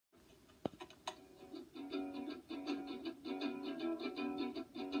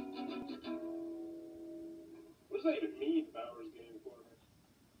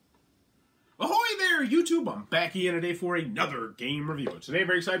Ahoy there, YouTube! I'm back again today for another game review. Today, I'm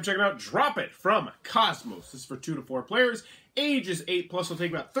very excited to check out Drop It from Cosmos. This is for 2 to 4 players. Age is 8 plus. It'll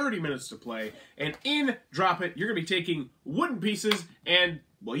take about 30 minutes to play. And in Drop It, you're going to be taking wooden pieces and,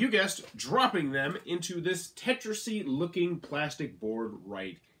 well, you guessed, dropping them into this Tetris-y-looking plastic board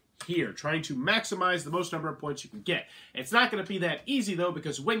right here, trying to maximize the most number of points you can get. It's not going to be that easy, though,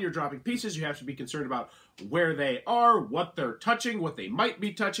 because when you're dropping pieces, you have to be concerned about where they are, what they're touching, what they might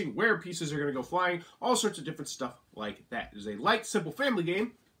be touching, where pieces are going to go flying, all sorts of different stuff like that. It is a light, simple family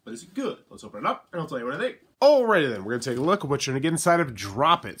game, but is it good? Let's open it up, and I'll tell you what I think. Alrighty then, we're going to take a look at what you're going to get inside of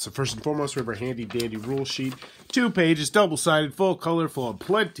Drop It. So first and foremost, we have our handy-dandy rule sheet. 2 pages, double-sided, full color, full of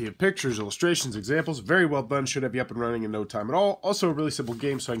plenty of pictures, illustrations, examples. Very well done, should have you up and running in no time at all. Also a really simple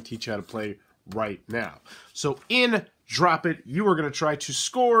game, so I can teach you how to play right now. So in Drop It, you are going to try to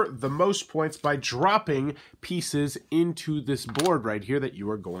score the most points by dropping pieces into this board right here that you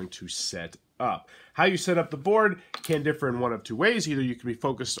are going to set up. How you set up the board can differ in one of 2 ways. Either you can be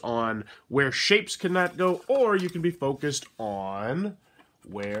focused on where shapes cannot go, or you can be focused on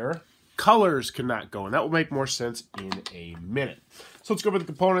where colors cannot go, and that will make more sense in a minute. So let's go over the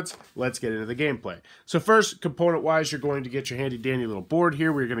components. Let's get into the gameplay. So first, component-wise, you're going to get your handy-dandy little board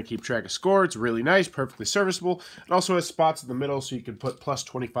here where you're going to keep track of score. It's really nice, perfectly serviceable. It also has spots in the middle so you can put plus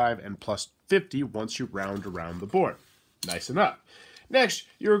 25 and plus 50 once you round around the board. Nice enough. Next,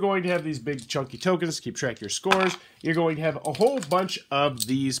 you're going to have these big chunky tokens to keep track of your scores. You're going to have a whole bunch of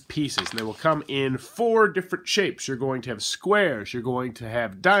these pieces, and they will come in 4 different shapes. You're going to have squares, you're going to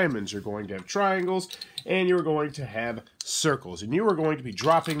have diamonds, you're going to have triangles, and you're going to have circles. And you are going to be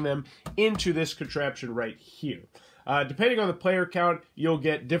dropping them into this contraption right here. Depending on the player count, you'll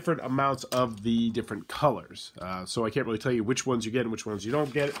get different amounts of the different colors. So I can't really tell you which ones you get and which ones you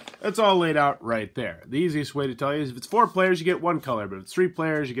don't get. It's all laid out right there. The easiest way to tell you is if it's 4 players, you get 1 color. But if it's 3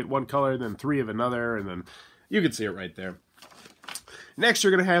 players, you get 1 color, then 3 of another, and then you can see it right there. Next,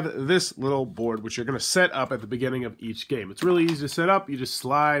 you're going to have this little board, which you're going to set up at the beginning of each game. It's really easy to set up. You just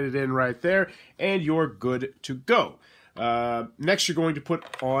slide it in right there, and you're good to go. Next, you're going to put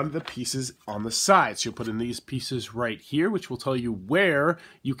on the pieces on the sides. You'll put in these pieces right here, which will tell you where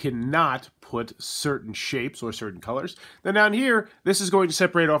you cannot put certain shapes or certain colors. Then down here, this is going to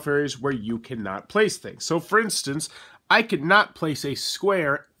separate off areas where you cannot place things. So for instance, I could not place a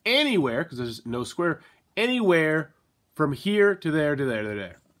square anywhere, because there's no square, anywhere from here to there to there to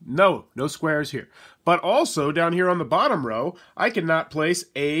there. No squares here. But also, down here on the bottom row, I cannot place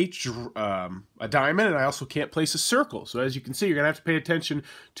a diamond, and I also can't place a circle. So as you can see, you're going to have to pay attention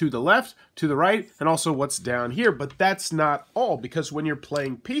to the left, to the right, and also what's down here. But that's not all, because when you're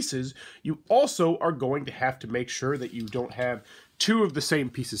playing pieces, you also are going to have to make sure that you don't have 2 of the same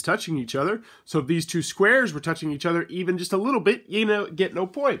pieces touching each other. So if these 2 squares were touching each other even just a little bit, you get no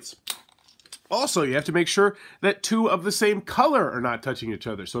points. Also, you have to make sure that 2 of the same color are not touching each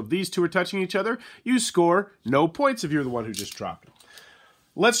other. So if these 2 are touching each other, you score no points if you're the one who just dropped it.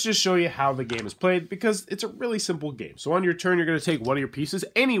 Let's just show you how the game is played, because it's a really simple game. So on your turn, you're going to take one of your pieces,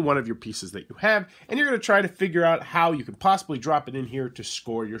 any one of your pieces that you have, and you're going to try to figure out how you can possibly drop it in here to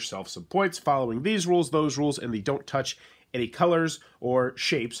score yourself some points, following these rules, those rules, and the don't touch any colors or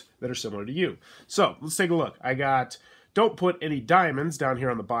shapes that are similar to you. So let's take a look. I got... Don't put any diamonds down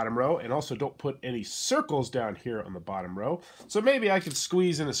here on the bottom row, and also don't put any circles down here on the bottom row. So maybe I could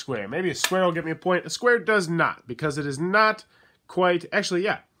squeeze in a square. Maybe a square will get me a point. A square does not, because it is not quite... Actually,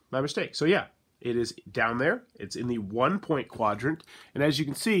 yeah, my mistake. So yeah, it is down there. It's in the 1-point quadrant. And as you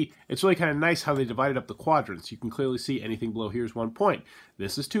can see, it's really kind of nice how they divided up the quadrants. You can clearly see anything below here is 1 point.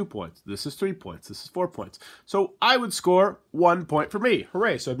 This is 2 points. This is 3 points. This is 4 points. So I would score 1 point for me.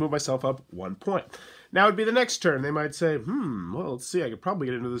 Hooray. So I'd move myself up 1 point. Now would be the next turn. They might say, well, let's see, I could probably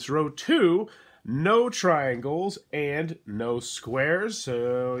get into this row 2. No triangles and no squares.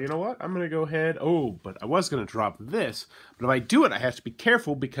 So, you know what? I'm going to go ahead. Oh, but I was going to drop this. But if I do it, I have to be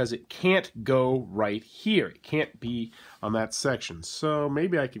careful because it can't go right here. It can't be on that section. So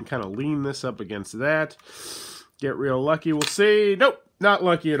maybe I can kind of lean this up against that. Get real lucky. We'll see. Nope, not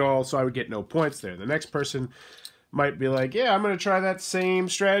lucky at all. So I would get no points there. The next person might be like, yeah, I'm going to try that same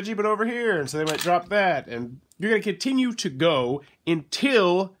strategy, but over here. And so they might drop that. And you're going to continue to go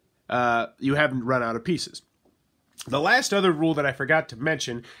until you haven't run out of pieces. The last other rule that I forgot to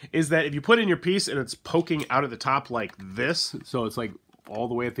mention is that if you put in your piece and it's poking out of the top like this, so it's like all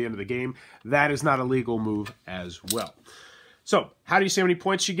the way at the end of the game, that is not a legal move as well. So, how do you say how many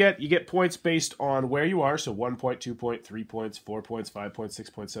points you get? You get points based on where you are. So 1 point, 2 point, 3 points, 4 points, 5 points, 6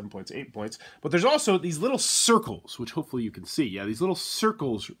 points, 7 points, 8 points. But there's also these little circles, which hopefully you can see. Yeah, these little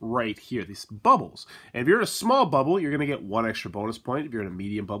circles right here, these bubbles. And if you're in a small bubble, you're going to get 1 extra bonus point. If you're in a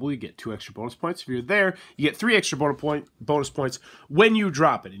medium bubble, you get 2 extra bonus points. If you're there, you get 3 extra bonus points when you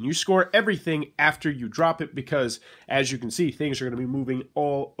drop it. And you score everything after you drop it because, as you can see, things are going to be moving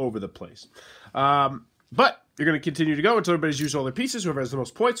all over the place. But you're going to continue to go until everybody's used all their pieces. Whoever has the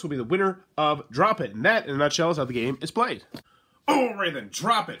most points will be the winner of Drop It. And that, in a nutshell, is how the game is played. Alright then,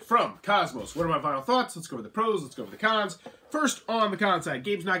 Drop It from Cosmos. What are my final thoughts? Let's go over the pros, let's go over the cons. First, on the con side,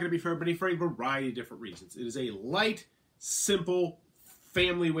 game's not going to be for everybody for a variety of different reasons. It is a light, simple,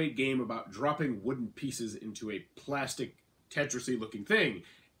 family weight game about dropping wooden pieces into a plastic Tetris-y looking thing.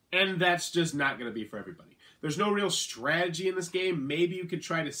 And that's just not going to be for everybody. There's no real strategy in this game. Maybe you could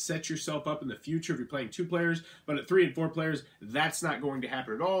try to set yourself up in the future if you're playing 2 players, but at 3 and 4 players, that's not going to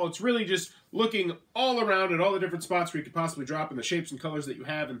happen at all. It's really just looking all around at all the different spots where you could possibly drop in the shapes and colors that you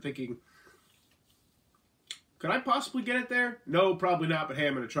have and thinking, could I possibly get it there? No, probably not, but hey,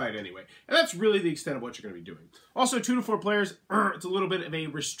 I'm going to try it anyway. And that's really the extent of what you're going to be doing. Also, 2 to 4 players, it's a little bit of a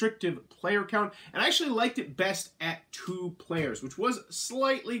restrictive player count, and I actually liked it best at 2 players, which was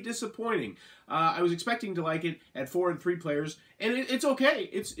slightly disappointing. I was expecting to like it at 4 and 3 players, and it's okay.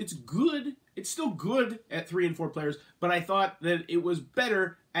 It's good. It's still good at 3 and 4 players, but I thought that it was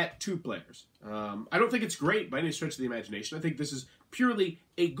better at 2 players. I don't think it's great by any stretch of the imagination. I think this is purely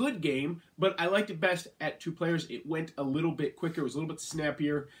a good game, but I liked it best at 2 players. It went a little bit quicker. It was a little bit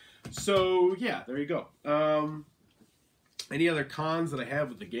snappier. So, yeah, there you go. Any other cons that I have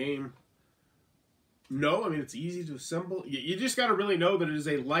with the game? No, I mean, it's easy to assemble. You just got to really know that it is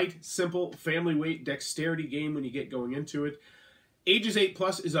a light, simple, family weight dexterity game when you get going into it. Ages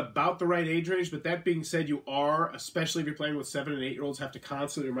 8+ is about the right age range, but that being said, you are, especially if you're playing with 7 and 8-year-olds, have to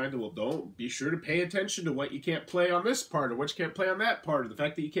constantly remind them, well, don't be sure to pay attention to what you can't play on this part, or what you can't play on that part, or the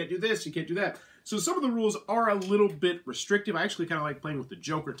fact that you can't do this, you can't do that. So some of the rules are a little bit restrictive. I actually kind of like playing with the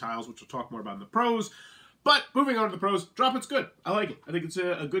Joker tiles, which we'll talk more about in the pros. But moving on to the pros, Drop It's good. I like it. I think it's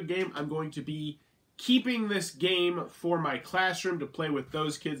a good game. I'm going to be keeping this game for my classroom to play with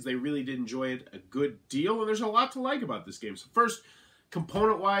those kids. They really did enjoy it a good deal, and there's a lot to like about this game. So first,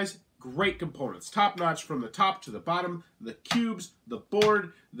 component-wise, great components. Top-notch from the top to the bottom. The cubes, the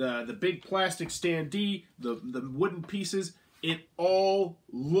board, the big plastic standee, the wooden pieces. It all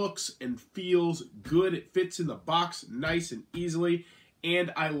looks and feels good. It fits in the box nice and easily,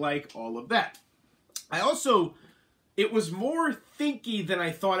 and I like all of that. It was more thinky than I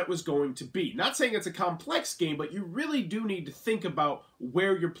thought it was going to be. Not saying it's a complex game, but you really do need to think about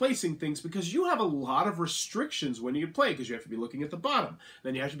where you're placing things because you have a lot of restrictions when you play because you have to be looking at the bottom,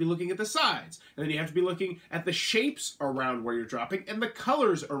 then you have to be looking at the sides, and then you have to be looking at the shapes around where you're dropping and the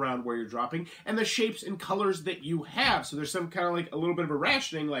colors around where you're dropping and the shapes and colors that you have. So there's some kind of like a little bit of a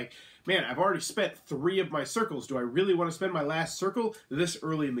rationing like, man, I've already spent 3 of my circles. Do I really want to spend my last circle this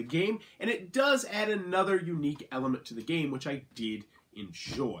early in the game? And it does add another unique element to the game, which I did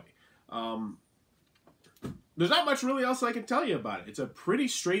enjoy. There's not much really else I can tell you about it. It's a pretty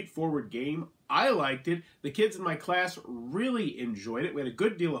straightforward game. I liked it. The kids in my class really enjoyed it. We had a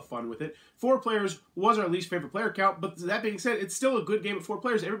good deal of fun with it. 4 players was our least favorite player count, but that being said, it's still a good game at 4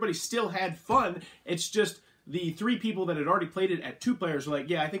 players. Everybody still had fun. It's just the 3 people that had already played it at 2 players were like,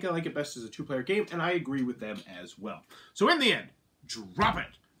 yeah, I think I like it best as a 2-player game, and I agree with them as well. So in the end, Drop It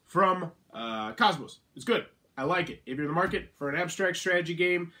from Cosmos. It's good. I like it. If you're in the market for an abstract strategy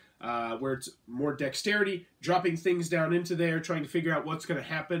game where it's more dexterity, dropping things down into there, trying to figure out what's going to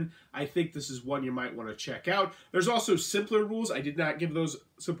happen, I think this is one you might want to check out. There's also simpler rules. I did not give those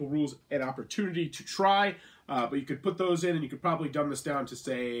simple rules an opportunity to try. But you could put those in, and you could probably dumb this down to,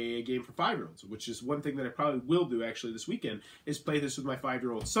 say, a game for 5-year-olds, which is one thing that I probably will do, actually, this weekend, is play this with my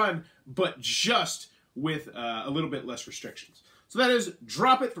 5-year-old son, but just with a little bit less restrictions. So that is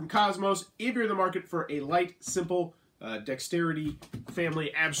Drop It from Cosmos. If you're in the market for a light, simple, dexterity,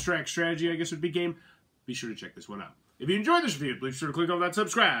 family, abstract strategy, I guess would be game, be sure to check this one out. If you enjoyed this review, please be sure to click on that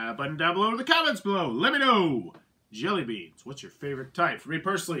subscribe button down below in the comments below. Let me know. Jelly beans, what's your favorite type? For me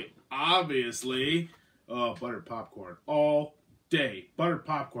personally, obviously, buttered popcorn all day. Buttered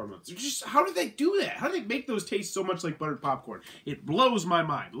popcorn. Just how do they do that? How do they make those taste so much like buttered popcorn? It blows my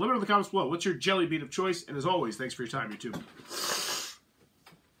mind. Let me know in the comments below. What's your jelly bean of choice? And as always, thanks for your time, YouTube.